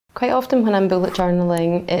Quite often when I'm bullet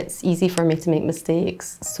journaling, it's easy for me to make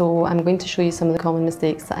mistakes. So I'm going to show you some of the common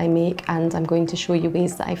mistakes that I make, and I'm going to show you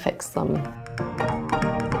ways that I fix them.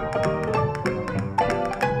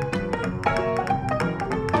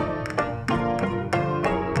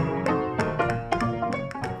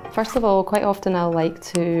 First of all, quite often I'll like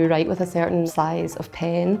to write with a certain size of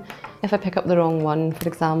pen. If I pick up the wrong one, for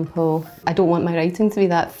example, I don't want my writing to be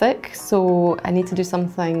that thick, so I need to do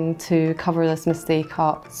something to cover this mistake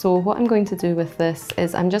up. So what I'm going to do with this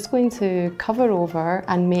is I'm just going to cover over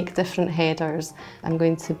and make different headers. I'm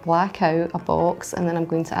going to black out a box, and then I'm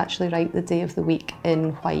going to actually write the day of the week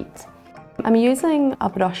in white. I'm using a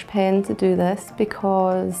brush pen to do this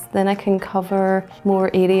because then I can cover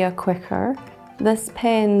more area quicker. This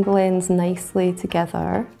pen blends nicely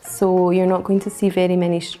together, so you're not going to see very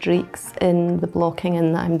many streaks in the blocking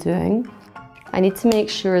in that I'm doing. I need to make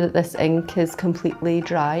sure that this ink is completely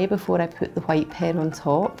dry before I put the white pen on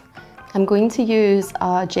top. I'm going to use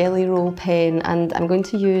a jelly roll pen, and I'm going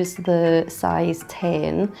to use the size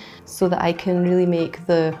 10 so that I can really make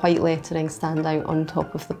the white lettering stand out on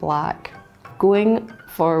top of the black. Going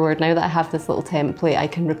forward, now that I have this little template, I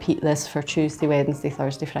can repeat this for Tuesday, Wednesday,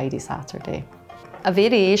 Thursday, Friday, Saturday. A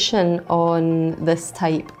variation on this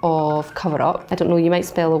type of cover-up, I don't know, you might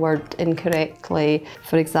spell a word incorrectly.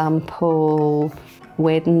 For example,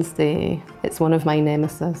 Wednesday, it's one of my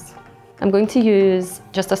nemesis. I'm going to use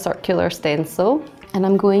just a circular stencil, and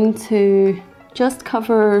I'm going to just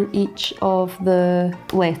cover each of the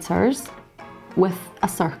letters with a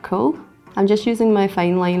circle. I'm just using my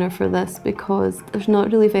fine liner for this because there's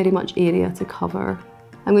not really very much area to cover.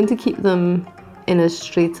 I'm going to keep them in as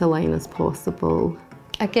straight a line as possible.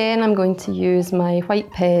 Again, I'm going to use my white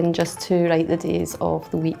pen just to write the days of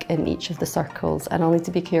the week in each of the circles, and I'll need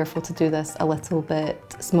to be careful to do this a little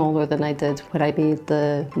bit smaller than I did when I made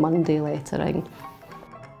the Monday lettering.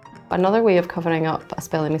 Another way of covering up a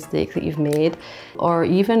spelling mistake that you've made, or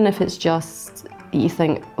even if it's just you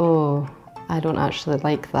think, oh, I don't actually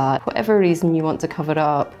like that, whatever reason you want to cover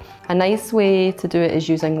up, a nice way to do it is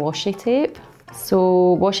using washi tape.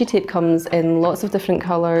 So washi tape comes in lots of different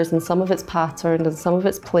colours, and some of it's patterned and some of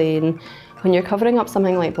it's plain. When you're covering up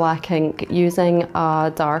something like black ink, using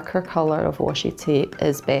a darker colour of washi tape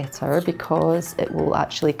is better because it will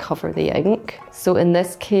actually cover the ink. So in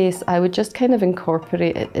this case, I would just kind of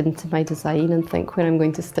incorporate it into my design and think where I'm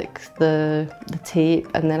going to stick the tape,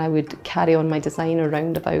 and then I would carry on my design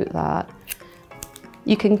around about that.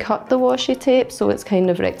 You can cut the washi tape so it's kind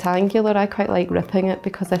of rectangular. I quite like ripping it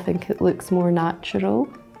because I think it looks more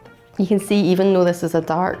natural. You can see, even though this is a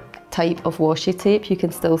dark type of washi tape, you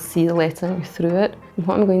can still see the lettering through it. And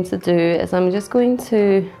what I'm going to do is I'm just going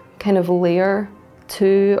to kind of layer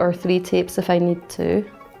 2 or 3 tapes if I need to.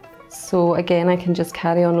 So again, I can just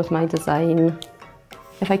carry on with my design.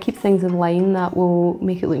 If I keep things in line, that will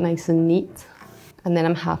make it look nice and neat. And then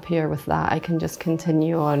I'm happier with that. I can just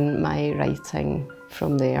continue on my writing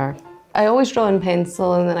from there. I always draw in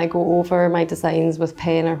pencil, and then I go over my designs with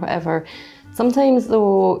pen or whatever. Sometimes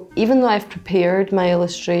though, even though I've prepared my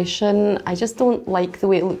illustration, I just don't like the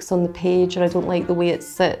way it looks on the page, or I don't like the way it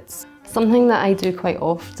sits. Something that I do quite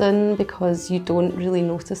often, because you don't really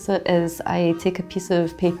notice it, is I take a piece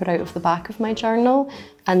of paper out of the back of my journal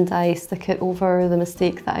and I stick it over the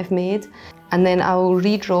mistake that I've made. And then I'll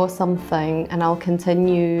redraw something, and I'll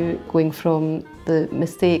continue going from the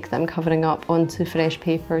mistake that I'm covering up onto fresh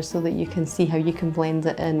paper so that you can see how you can blend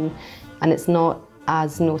it in and it's not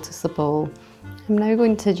as noticeable. I'm now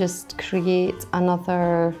going to just create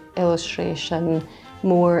another illustration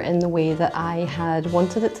more in the way that I had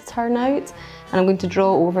wanted it to turn out, and I'm going to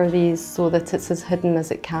draw over these so that it's as hidden as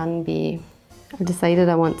it can be. I've decided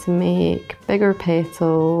I want to make bigger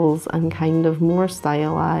petals and kind of more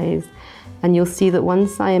stylized. And you'll see that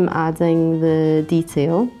once I'm adding the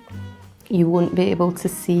detail, you won't be able to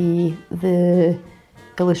see the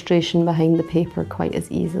illustration behind the paper quite as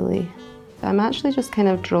easily. I'm actually just kind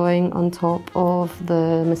of drawing on top of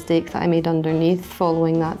the mistake that I made underneath,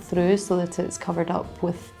 following that through so that it's covered up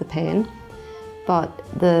with the pen. But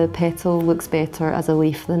the petal looks better as a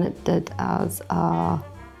leaf than it did as a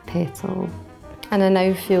petal. And I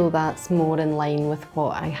now feel that's more in line with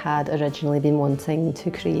what I had originally been wanting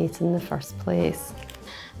to create in the first place.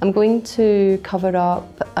 I'm going to cover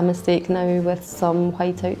up a mistake now with some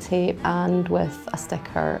whiteout tape and with a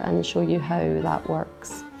sticker and show you how that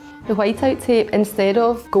works. The whiteout tape, instead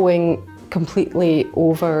of going completely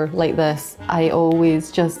over like this, I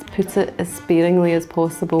always just put it as sparingly as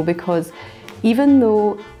possible, because even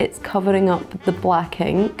though it's covering up the black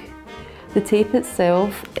ink, the tape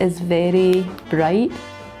itself is very bright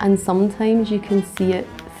and sometimes you can see it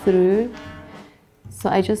through. So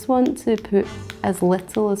I just want to put as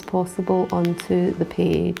little as possible onto the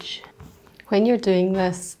page. When you're doing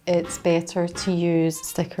this, it's better to use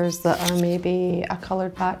stickers that are maybe a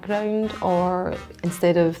coloured background, or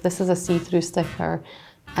instead of, this is a see-through sticker.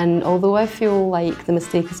 And although I feel like the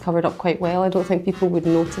mistake is covered up quite well, I don't think people would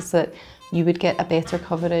notice it. You would get a better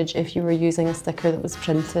coverage if you were using a sticker that was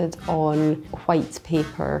printed on white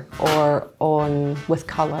paper or with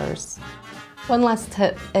colours. One last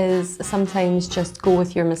tip is sometimes just go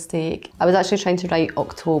with your mistake. I was actually trying to write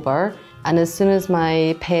October, and as soon as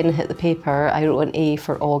my pen hit the paper, I wrote an A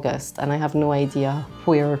for August, and I have no idea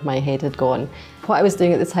where my head had gone. What I was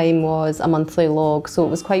doing at the time was a monthly log, so it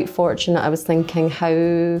was quite fortunate. I was thinking,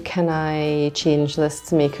 how can I change this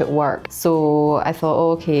to make it work? So I thought,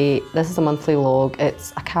 oh, okay, this is a monthly log,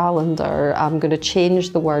 it's a calendar. I'm going to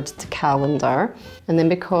change the word to calendar. And then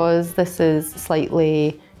because this is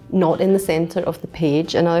slightly not in the centre of the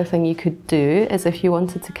page, another thing you could do is if you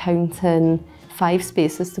wanted to count in 5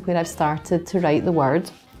 spaces to where I've started to write the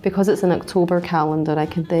word. Because it's an October calendar, I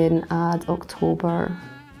could then add October.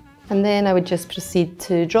 And then I would just proceed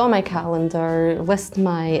to draw my calendar, list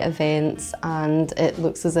my events, and it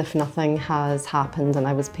looks as if nothing has happened and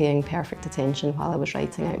I was paying perfect attention while I was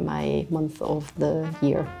writing out my month of the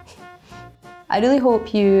year. I really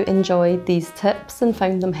hope you enjoyed these tips and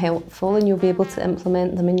found them helpful, and you'll be able to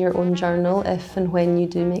implement them in your own journal if and when you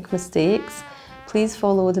do make mistakes. Please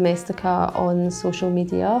follow Domestika on social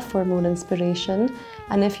media for more inspiration.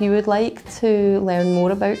 And if you would like to learn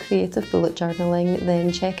more about creative bullet journaling,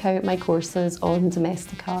 then check out my courses on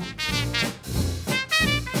Domestika.